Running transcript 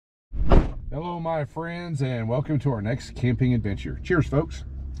Hello my friends, and welcome to our next camping adventure. Cheers folks.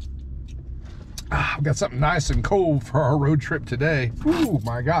 I've got something nice and cold for our road trip today. Ooh,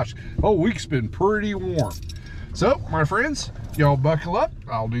 my gosh, whole week's been pretty warm. So my friends, y'all buckle up.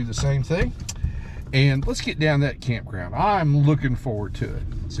 I'll do the same thing, and let's get down that campground. I'm looking forward to it.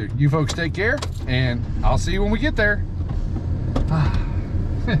 So you folks take care, and I'll see you when we get there.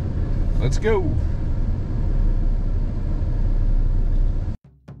 Let's go.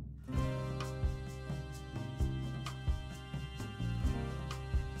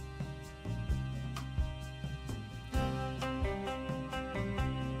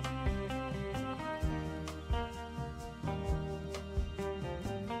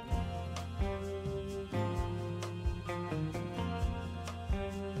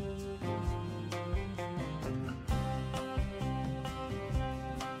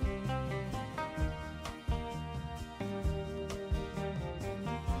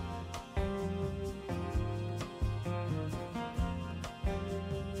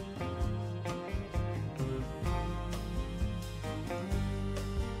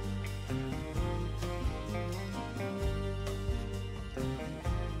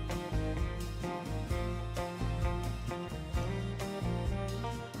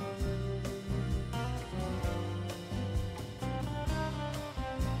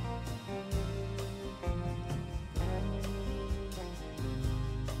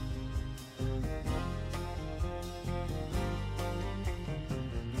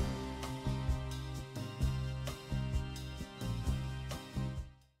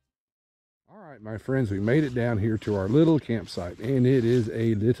 Alright my friends, we made it down here to our little campsite, and it is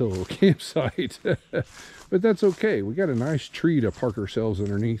a little campsite. But that's okay. We got a nice tree to park ourselves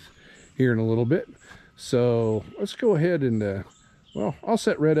underneath here in a little bit. So let's go ahead and, well, I'll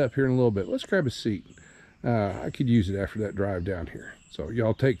set Red up here in a little bit. Let's grab a seat. I could use it after that drive down here. So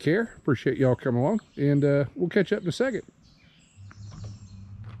y'all take care. Appreciate y'all coming along, and we'll catch up in a second.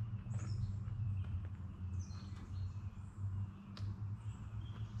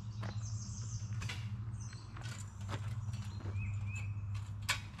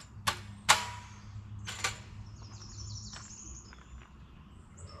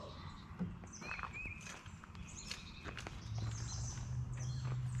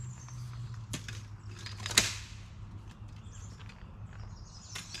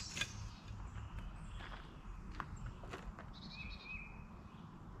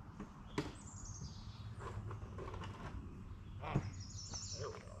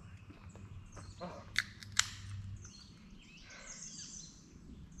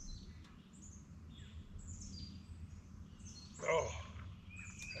 Oh,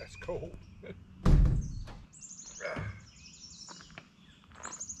 that's cold.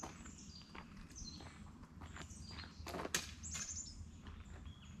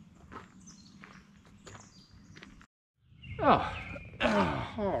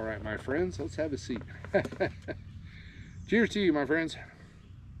 All right, my friends, let's have a seat. Cheers to you, my friends.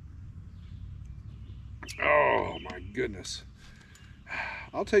 Oh, my goodness.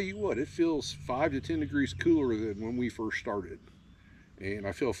 I'll tell you what, it feels 5 to 10 degrees cooler than when we first started. And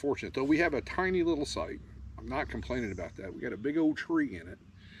I feel fortunate, though we have a tiny little site. I'm not complaining about that. We got a big old tree in it,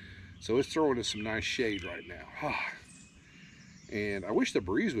 so it's throwing us some nice shade right now. And I wish the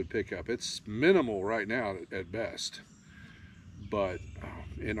breeze would pick up. It's minimal right now at best, but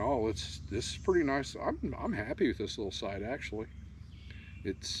in all, this is pretty nice. I'm happy with this little site actually.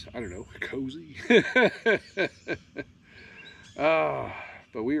 It's, I don't know, cozy.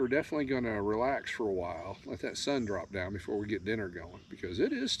 But we are definitely going to relax for a while, let that sun drop down before we get dinner going, because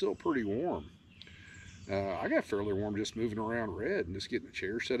it is still pretty warm. I got fairly warm just moving around Red and just getting the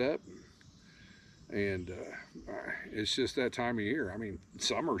chair set up. And it's just that time of year. I mean,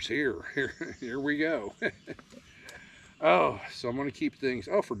 summer's here. Here we go. Oh, so I'm going to keep things,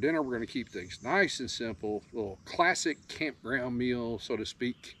 for dinner we're going to keep things nice and simple, a little classic campground meal, so to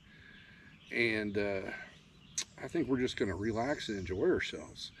speak. And I think we're just going to relax and enjoy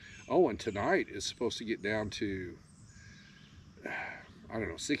ourselves. Oh, and tonight is supposed to get down to, I don't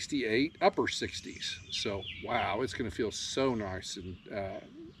know, 68, upper 60s. So, wow, it's going to feel so nice and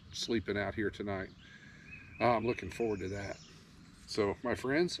sleeping out here tonight. I'm looking forward to that. So, my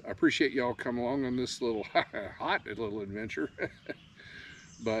friends, I appreciate y'all coming along on this little hot little adventure.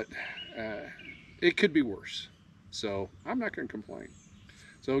 But it could be worse. So, I'm not going to complain.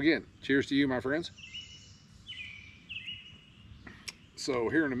 So, again, cheers to you, my friends. So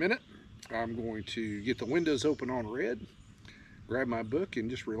here in a minute, I'm going to get the windows open on Red, grab my book, and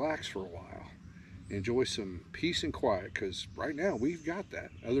just relax for a while. Enjoy some peace and quiet, because right now we've got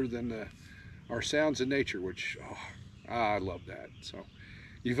that, other than our sounds of nature, which I love that. So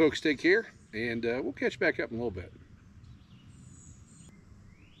You folks take care, and we'll catch back up in a little bit.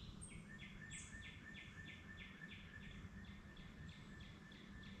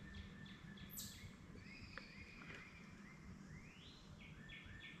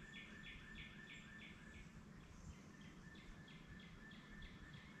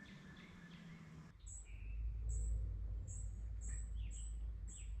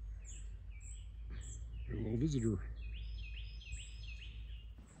 Little visitor.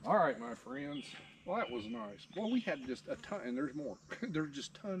 All right, my friends. Well, that was nice. Well, we had just a ton, and there's more. There's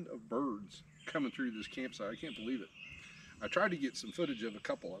just a ton of birds coming through this campsite. I can't believe it. I tried to get some footage of a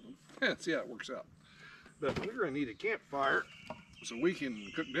couple of them. See how it works out. But we're going to need a campfire so we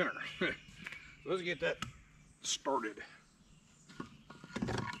can cook dinner. So let's get that started.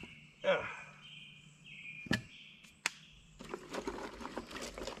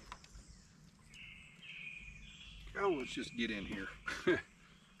 Oh, let's just get in here.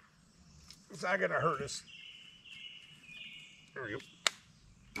 It's not gonna hurt us. There we go.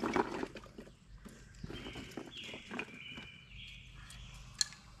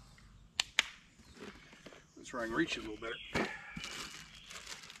 Let's try and reach it a little better.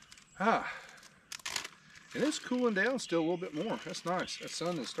 And it's cooling down still a little bit more. That's nice. That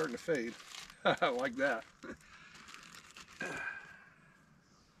sun is starting to fade. I like that.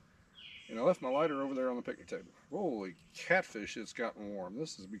 And I left my lighter over there on the picnic table. Holy catfish, it's gotten warm.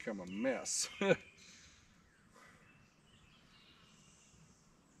 This has become a mess.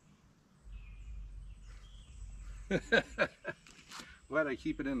 Glad I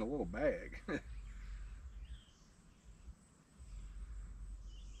keep it in a little bag. All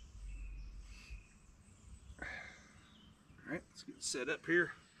right, let's get set up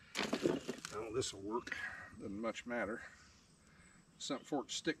here. Oh, this will work. Doesn't much matter. Something for it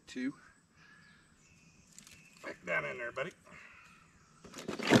to stick to. Back down in there, buddy.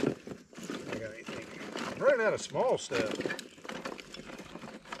 I got anything. I'm running out of small stuff.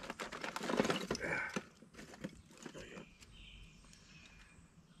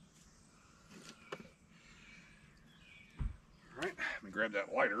 All right, let me grab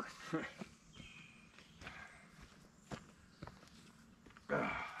that lighter.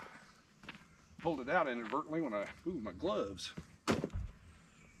 Pulled it out inadvertently when I moved my gloves. All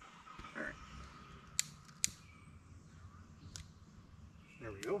right.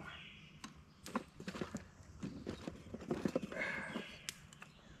 There we go.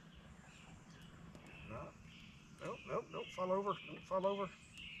 Nope, fall over, don't fall over.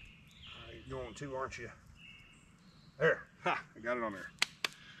 You're going to, aren't you? There, ha, I got it on there.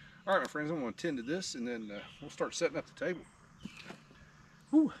 All right, my friends, I'm going to tend to this, and then we'll start setting up the table.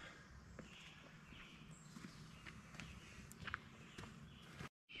 Whew.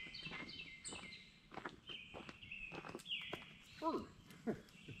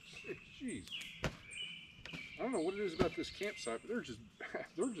 Jeez, I don't know what it is about this campsite, but they're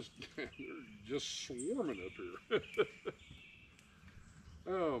just swarming up here.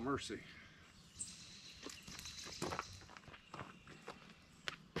 Oh, mercy.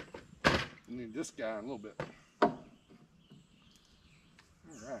 I need this guy in a little bit. All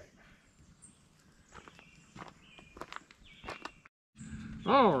right.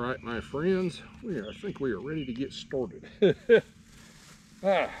 All right, my friends, I think we are ready to get started.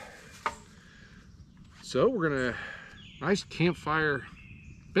 So we're gonna nice campfire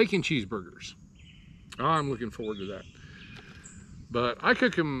bacon cheeseburgers. Oh, I'm looking forward to that. But I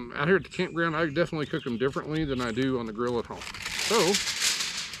cook them out here at the campground. I definitely cook them differently than I do on the grill at home. So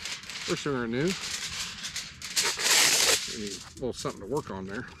first thing we're gonna do, we need a little something to work on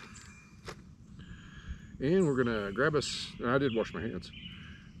there. And we're gonna grab us, I did wash my hands,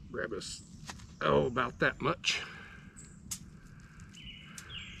 grab us, oh, about that much.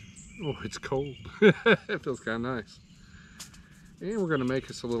 Oh, it's cold. It feels kind of nice. And we're gonna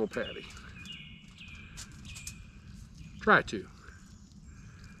make us a little patty. Try to.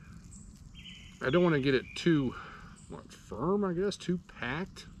 I don't want to get it too, firm, I guess, too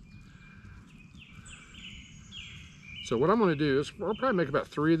packed. So what I'm going to do is, I'll probably make about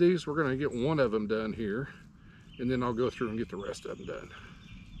 3 of these. We're going to get 1 of them done here, and then I'll go through and get the rest of them done.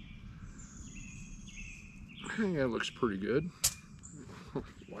 I think that looks pretty good.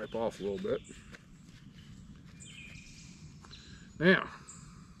 Wipe off a little bit. Now,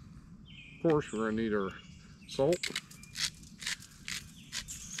 of course, we're going to need our salt.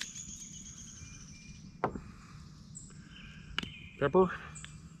 Pepper.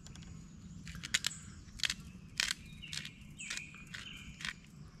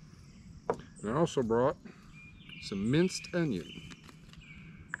 And I also brought some minced onion.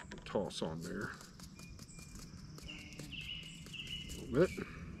 Toss on there. A little bit.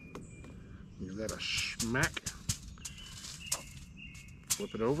 that a smack.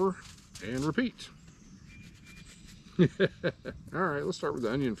 Flip it over and repeat. All right, let's start with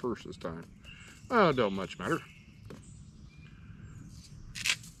the onion first this time. Oh, it don't much matter.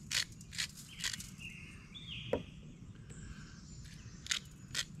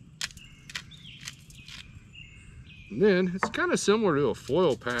 And then it's kind of similar to a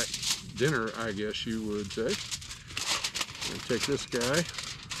foil pack dinner, I guess you would say. I'm gonna take this guy.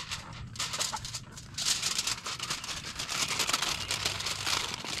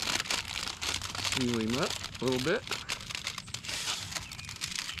 Heal him up a little bit.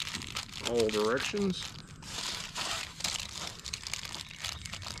 All directions.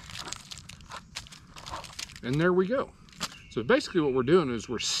 And there we go. So basically what we're doing is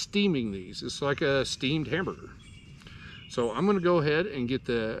we're steaming these. It's like a steamed hamburger. So I'm gonna go ahead and get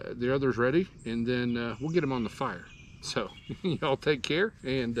the others ready, and then we'll get them on the fire. So y'all take care,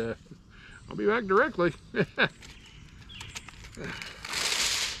 and I'll be back directly.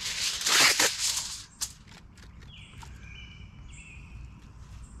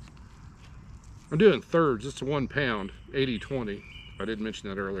 I'm doing thirds. It's a 1 pound, 80-20. I didn't mention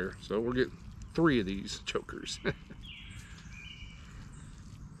that earlier. So we'll get 3 of these chokers.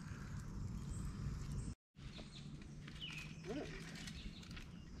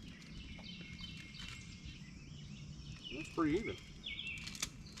 That's pretty even.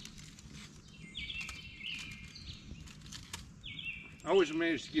 I always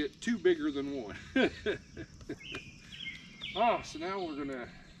manage to get 2 bigger than 1. Oh, so now we're gonna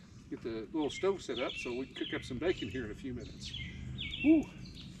get the little stove set up so we can cook up some bacon here in a few minutes. Woo.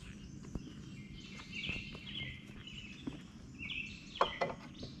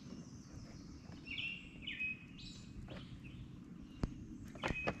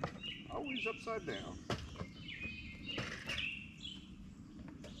 Always upside down.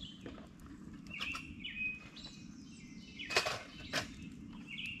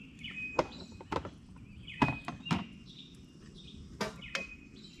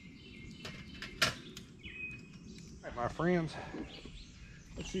 My friends,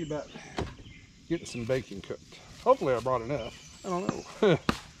 let's see about getting some bacon cooked. Hopefully I brought enough. I don't know.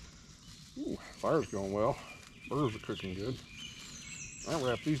 Ooh, fire's going well. Burgers are cooking good. I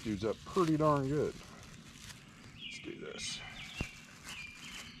wrap these dudes up pretty darn good. Let's do this.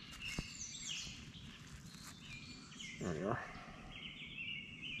 There we are.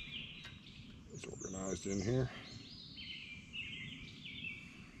 It's organized in here.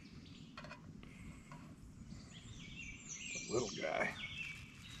 Little guy.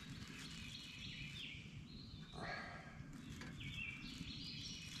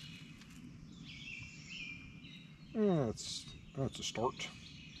 Yeah, that's a start.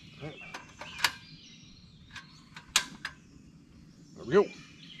 Right. There we go. All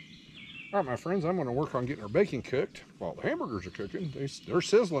right, my friends, I'm going to work on getting our bacon cooked while the hamburgers are cooking. They're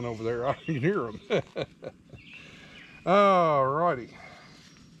sizzling over there. I can hear them. All righty.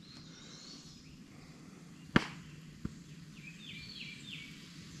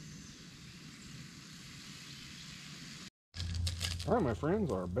 All right, my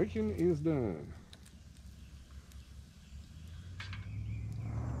friends, our bacon is done.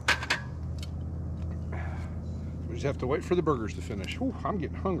 We just have to wait for the burgers to finish. Whew, I'm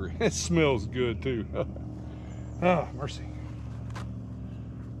getting hungry. It smells good too. Ah, mercy.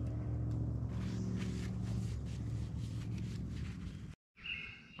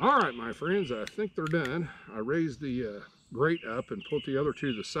 All right, my friends, I think they're done. I raised the grate up and put the other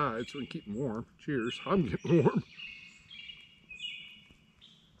 2 to the side so we can keep them warm. Cheers. I'm getting warm.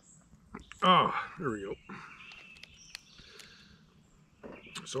 Ah, there we go.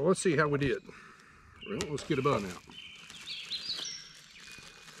 So let's see how we did. Well, let's get a bun out.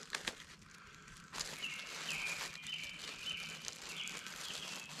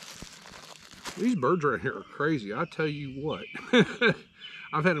 These birds right here are crazy. I tell you what.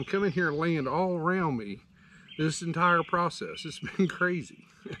 I've had them come in here and land all around me this entire process. It's been crazy.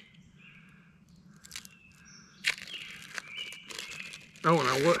 Oh,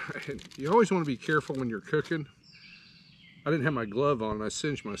 and you always want to be careful when you're cooking. I didn't have my glove on and I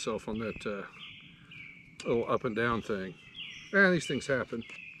singed myself on that little up and down thing. These things happen.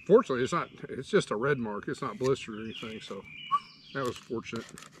 Fortunately, it's just a red mark. It's not blistered or anything, so that was fortunate.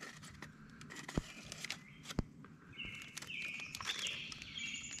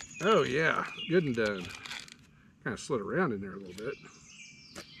 Oh yeah, good and done. Kind of slid around in there a little bit.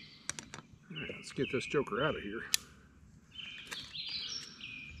 All right, let's get this joker out of here.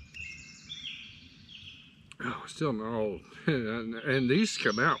 Oh, still no. And these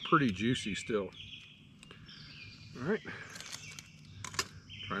come out pretty juicy still. All right.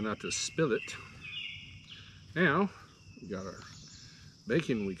 Try not to spill it. Now, we got our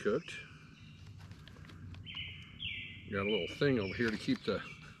bacon we cooked. Got a little thing over here to keep the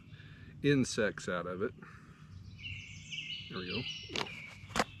insects out of it. There we go.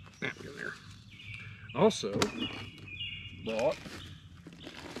 Napkin there. Also, bought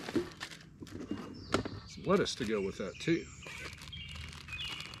some lettuce to go with that too.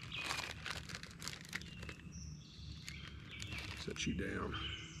 Set you down.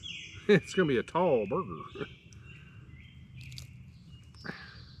 It's gonna be a tall burger.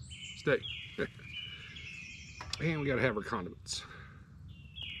 Stay. And we gotta have our condiments.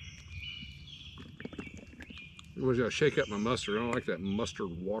 We gotta shake up my mustard. I don't like that mustard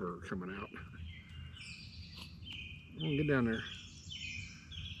water coming out. Get down there.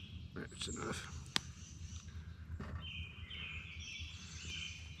 That's enough.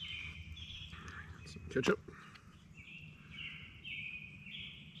 Some ketchup.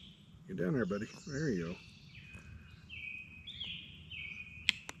 Get down there, buddy. There you go.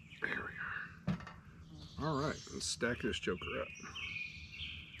 There we are. All right, let's stack this joker up.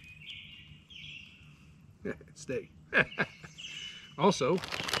 Stay. Also,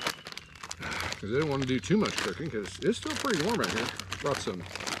 because I didn't want to do too much cooking, because it's still pretty warm out here. Brought some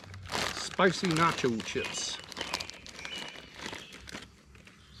spicy nacho chips.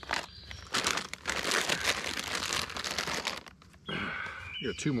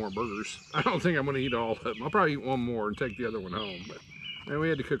 Got 2 more burgers. I don't think I'm going to eat all of them. I'll probably eat one more and take the other one home. But man, we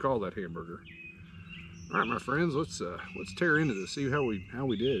had to cook all that hamburger. All right, my friends, let's tear into this. See how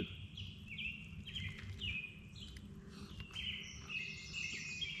we did.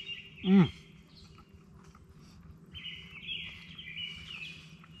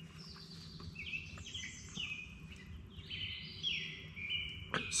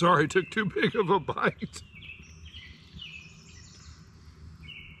 Sorry, I took too big of a bite.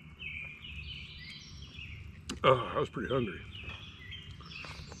 Oh, I was pretty hungry.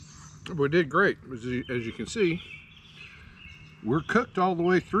 But we did great. As you can see, we're cooked all the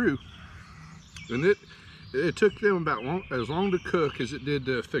way through. And it took them about as long to cook as it did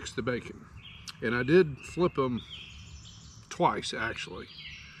to fix the bacon. And I did flip them twice, actually.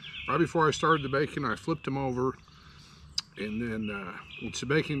 Right before I started the bacon, I flipped them over. And then once the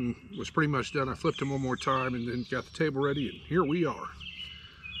bacon was pretty much done, I flipped them one more time and then got the table ready. And here we are.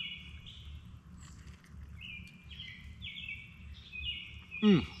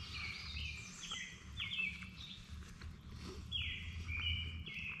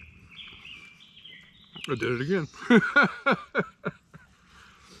 I did it again.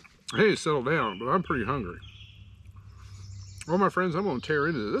 Hey, settle down, but I'm pretty hungry. Well, my friends, I'm going to tear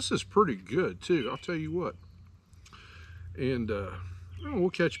into this. This is pretty good, too. I'll tell you what. And we'll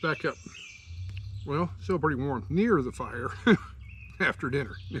catch back up. Well, still pretty warm near the fire after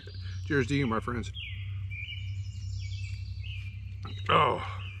dinner. Cheers to you, my friends. Oh,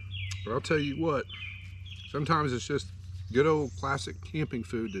 but I'll tell you what. Sometimes it's just good old classic camping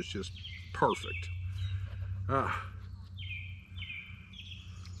food that's just perfect. Ah.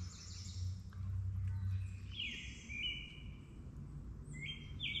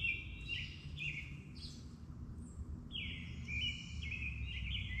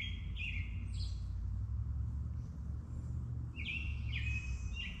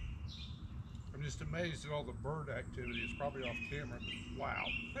 I'm just amazed at all the bird activity. It's probably off camera, but wow.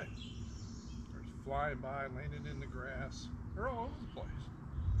 There's flying by, landing in the grass. They're all over the place.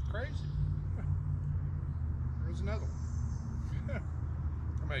 It's crazy. There's another one.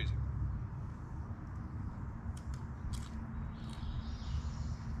 Amazing.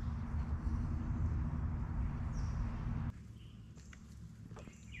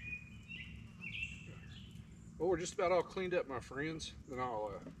 Well, we're just about all cleaned up, my friends. Then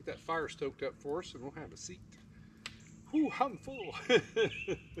I'll get that fire stoked up for us and we'll have a seat. Whew, I'm full.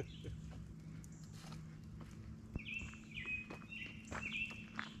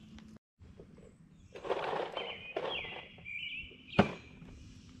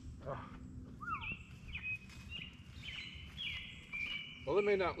 Well, it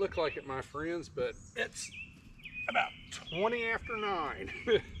may not look like it, my friends, but it's about 20 after 9.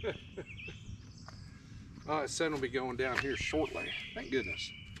 The sun will be going down here shortly. Thank goodness.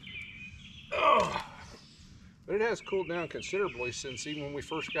 Oh, but it has cooled down considerably since even when we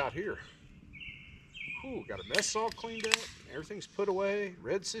first got here. Whew, got a mess all cleaned up. Everything's put away.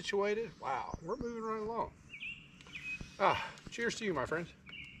 Red situated. Wow, we're moving right along. Cheers to you, my friends.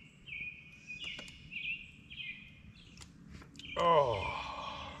 Oh,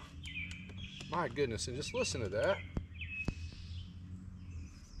 my goodness, and just listen to that.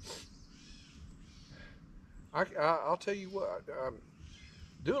 I'll tell you what,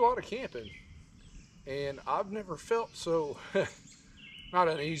 do a lot of camping, And I've never felt so, not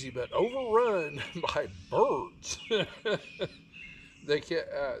uneasy, but overrun by birds.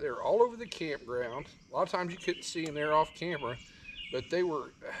 They're all over the campground. A lot of times you couldn't see them there off camera, but they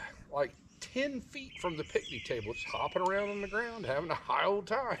were like 10 feet from the picnic table, just hopping around on the ground, having a high old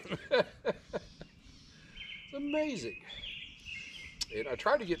time. It's amazing. And I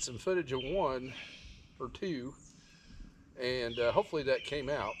tried to get some footage of one or two, and hopefully that came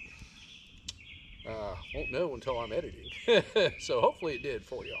out. Won't know until I'm editing. So hopefully it did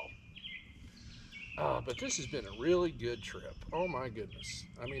for y'all. But this has been a really good trip. Oh my goodness.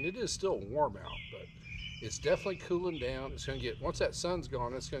 I mean, it is still warm out, but it's definitely cooling down. It's going to get, once that sun's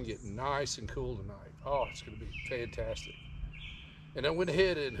gone, it's going to get nice and cool tonight. Oh, it's going to be fantastic. And I went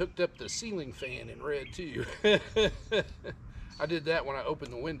ahead and hooked up the ceiling fan in red too. I did that when I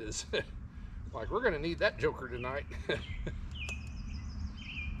opened the windows. Like, we're going to need that joker tonight.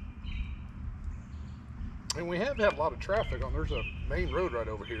 And we have had a lot of traffic on, there's a main road right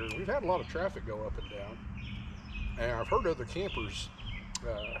over here, and we've had a lot of traffic go up and down. And I've heard other campers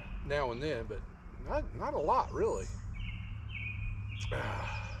now and then, but not a lot really.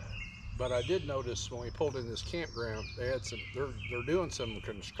 But I did notice when we pulled in this campground, they had some, they're doing some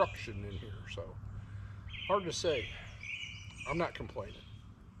construction in here, so hard to say. I'm not complaining.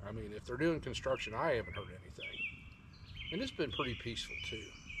 I mean, if they're doing construction, I haven't heard anything. And it's been pretty peaceful too.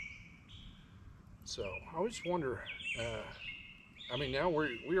 So I just wonder, I mean, now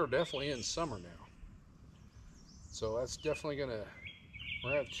we are definitely in summer now. So that's definitely we're gonna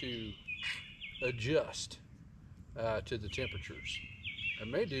have to adjust to the temperatures. I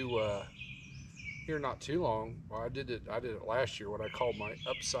may do here not too long. Well, I did it last year, what I called my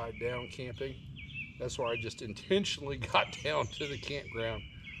upside down camping. That's where I just intentionally got down to the campground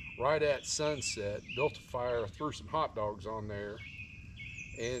right at sunset, built a fire, threw some hot dogs on there,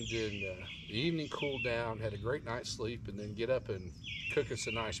 and then the evening cooled down, had a great night's sleep, and then get up and cook us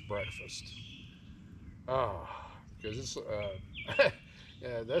a nice breakfast. Because it's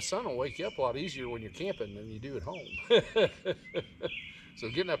yeah, that sun will wake you up a lot easier when you're camping than you do at home. So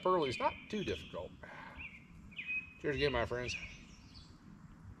getting up early is not too difficult. Cheers again, my friends.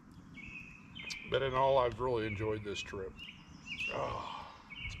 But in all, I've really enjoyed this trip.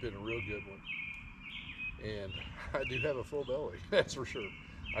 It's been a real good one. And I do have a full belly, that's for sure.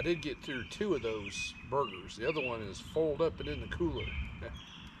 I did get through 2 of those burgers. The other one is folded up and in the cooler.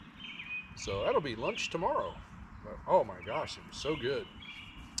 So that'll be lunch tomorrow. But, oh my gosh, it was so good.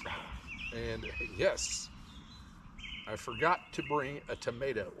 And yes, I forgot to bring a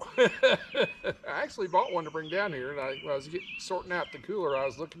tomato. I actually bought one to bring down here, and when I was sorting out the cooler, I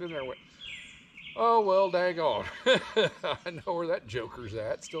was looking in there and went, oh, well, dang on. I know where that joker's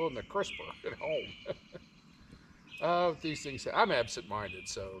at, still in the crisper at home. These things, I'm absent-minded,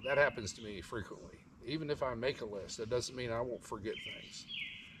 so that happens to me frequently. Even if I make a list, that doesn't mean I won't forget things.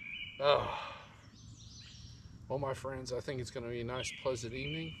 Well, my friends, I think it's going to be a nice, pleasant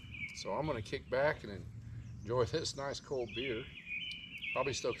evening. So I'm going to kick back and enjoy this nice cold beer.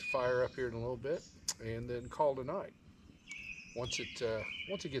 Probably stoke the fire up here in a little bit, and then call tonight once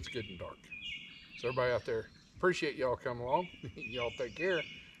it gets good and dark. So everybody out there, appreciate y'all coming along. Y'all take care,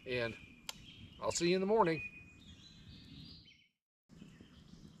 and I'll see you in the morning.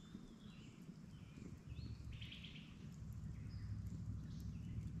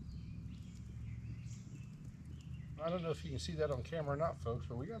 I don't know if you can see that on camera or not, folks,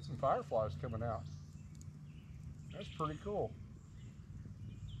 but we got some fireflies coming out. That's pretty cool.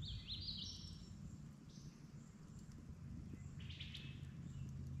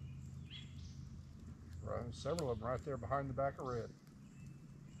 Right, several of them right there behind the back of Red.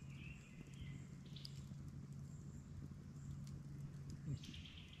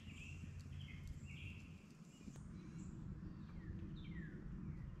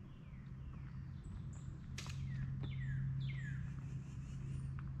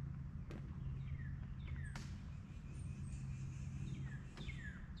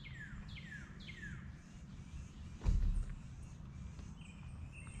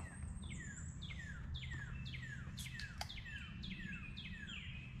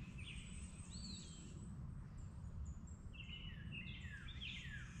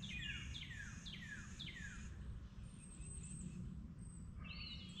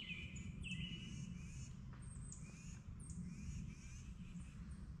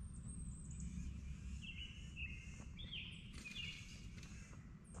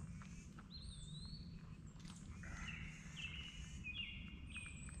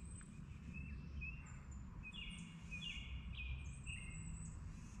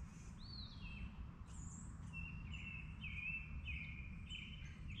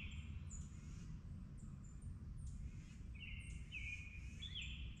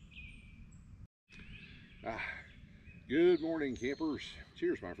 Good morning, campers.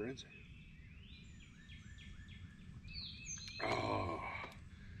 Cheers, my friends. Oh,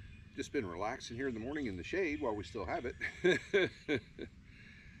 just been relaxing here in the morning in the shade while we still have it.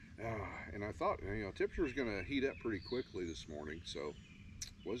 And I thought, temperature was going to heat up pretty quickly this morning, so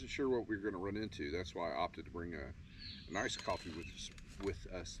wasn't sure what we were going to run into. That's why I opted to bring a nice coffee with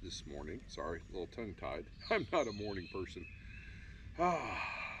us this morning. Sorry, a little tongue-tied. I'm not a morning person.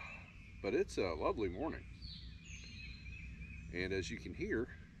 But it's a lovely morning. And as you can hear,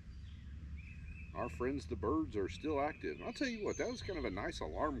 our friends the birds are still active. I'll tell you what, that was kind of a nice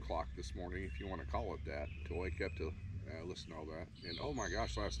alarm clock this morning, if you want to call it that, to wake up to listen to all that. And oh my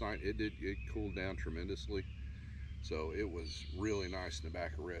gosh, last night it cooled down tremendously. So it was really nice in the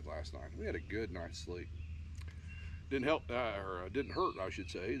back of red last night. We had a good night's sleep. Didn't help, or didn't hurt, I should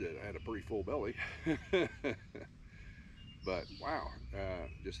say, that I had a pretty full belly. But wow,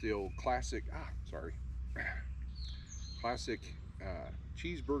 just the old classic, classic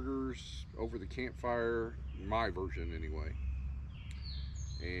cheeseburgers over the campfire, my version anyway.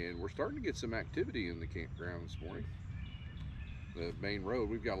 And we're starting to get some activity in the campground this morning. The main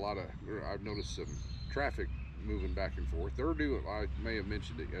road, we've got I've noticed some traffic moving back and forth. I may have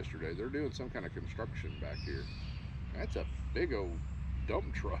mentioned it yesterday, they're doing some kind of construction back here. That's a big old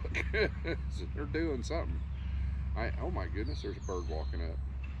dump truck. So they're doing something. Oh my goodness, there's a bird walking up.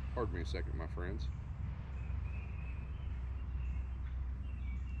 Pardon me a second, my friends.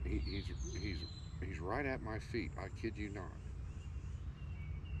 He's right at my feet. I kid you not.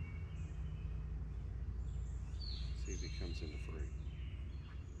 Let's see if he comes in the frame.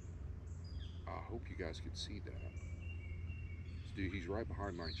 I hope you guys could see that. Dude, he's right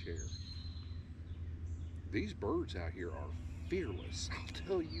behind my chair. These birds out here are fearless. I'll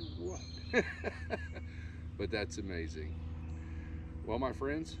tell you what. But that's amazing. Well, my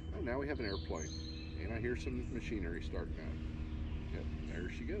friends, now we have an airplane, and I hear some machinery starting up. Yep, there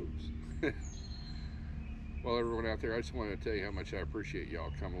she goes. Well, everyone out there, I just wanted to tell you how much I appreciate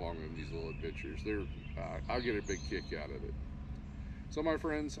y'all coming along on these little adventures. I'll get a big kick out of it. So, my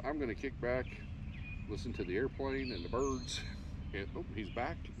friends, I'm going to kick back, listen to the airplane and the birds. And, oh, he's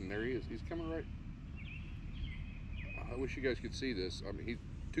back, and there he is. He's coming right. I wish you guys could see this. I mean, he's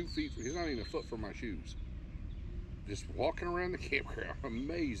 2 feet. He's not even a foot from my shoes. Just walking around the campground.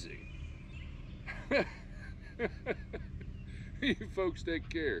 Amazing. You folks take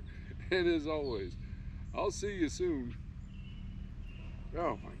care. And as always, I'll see you soon.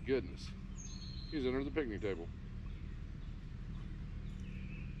 Oh my goodness. He's under the picnic table.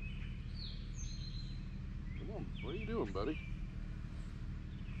 Come on, what are you doing, buddy?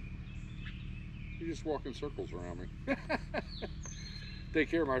 You're just walking circles around me. Take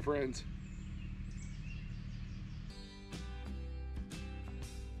care, my friends.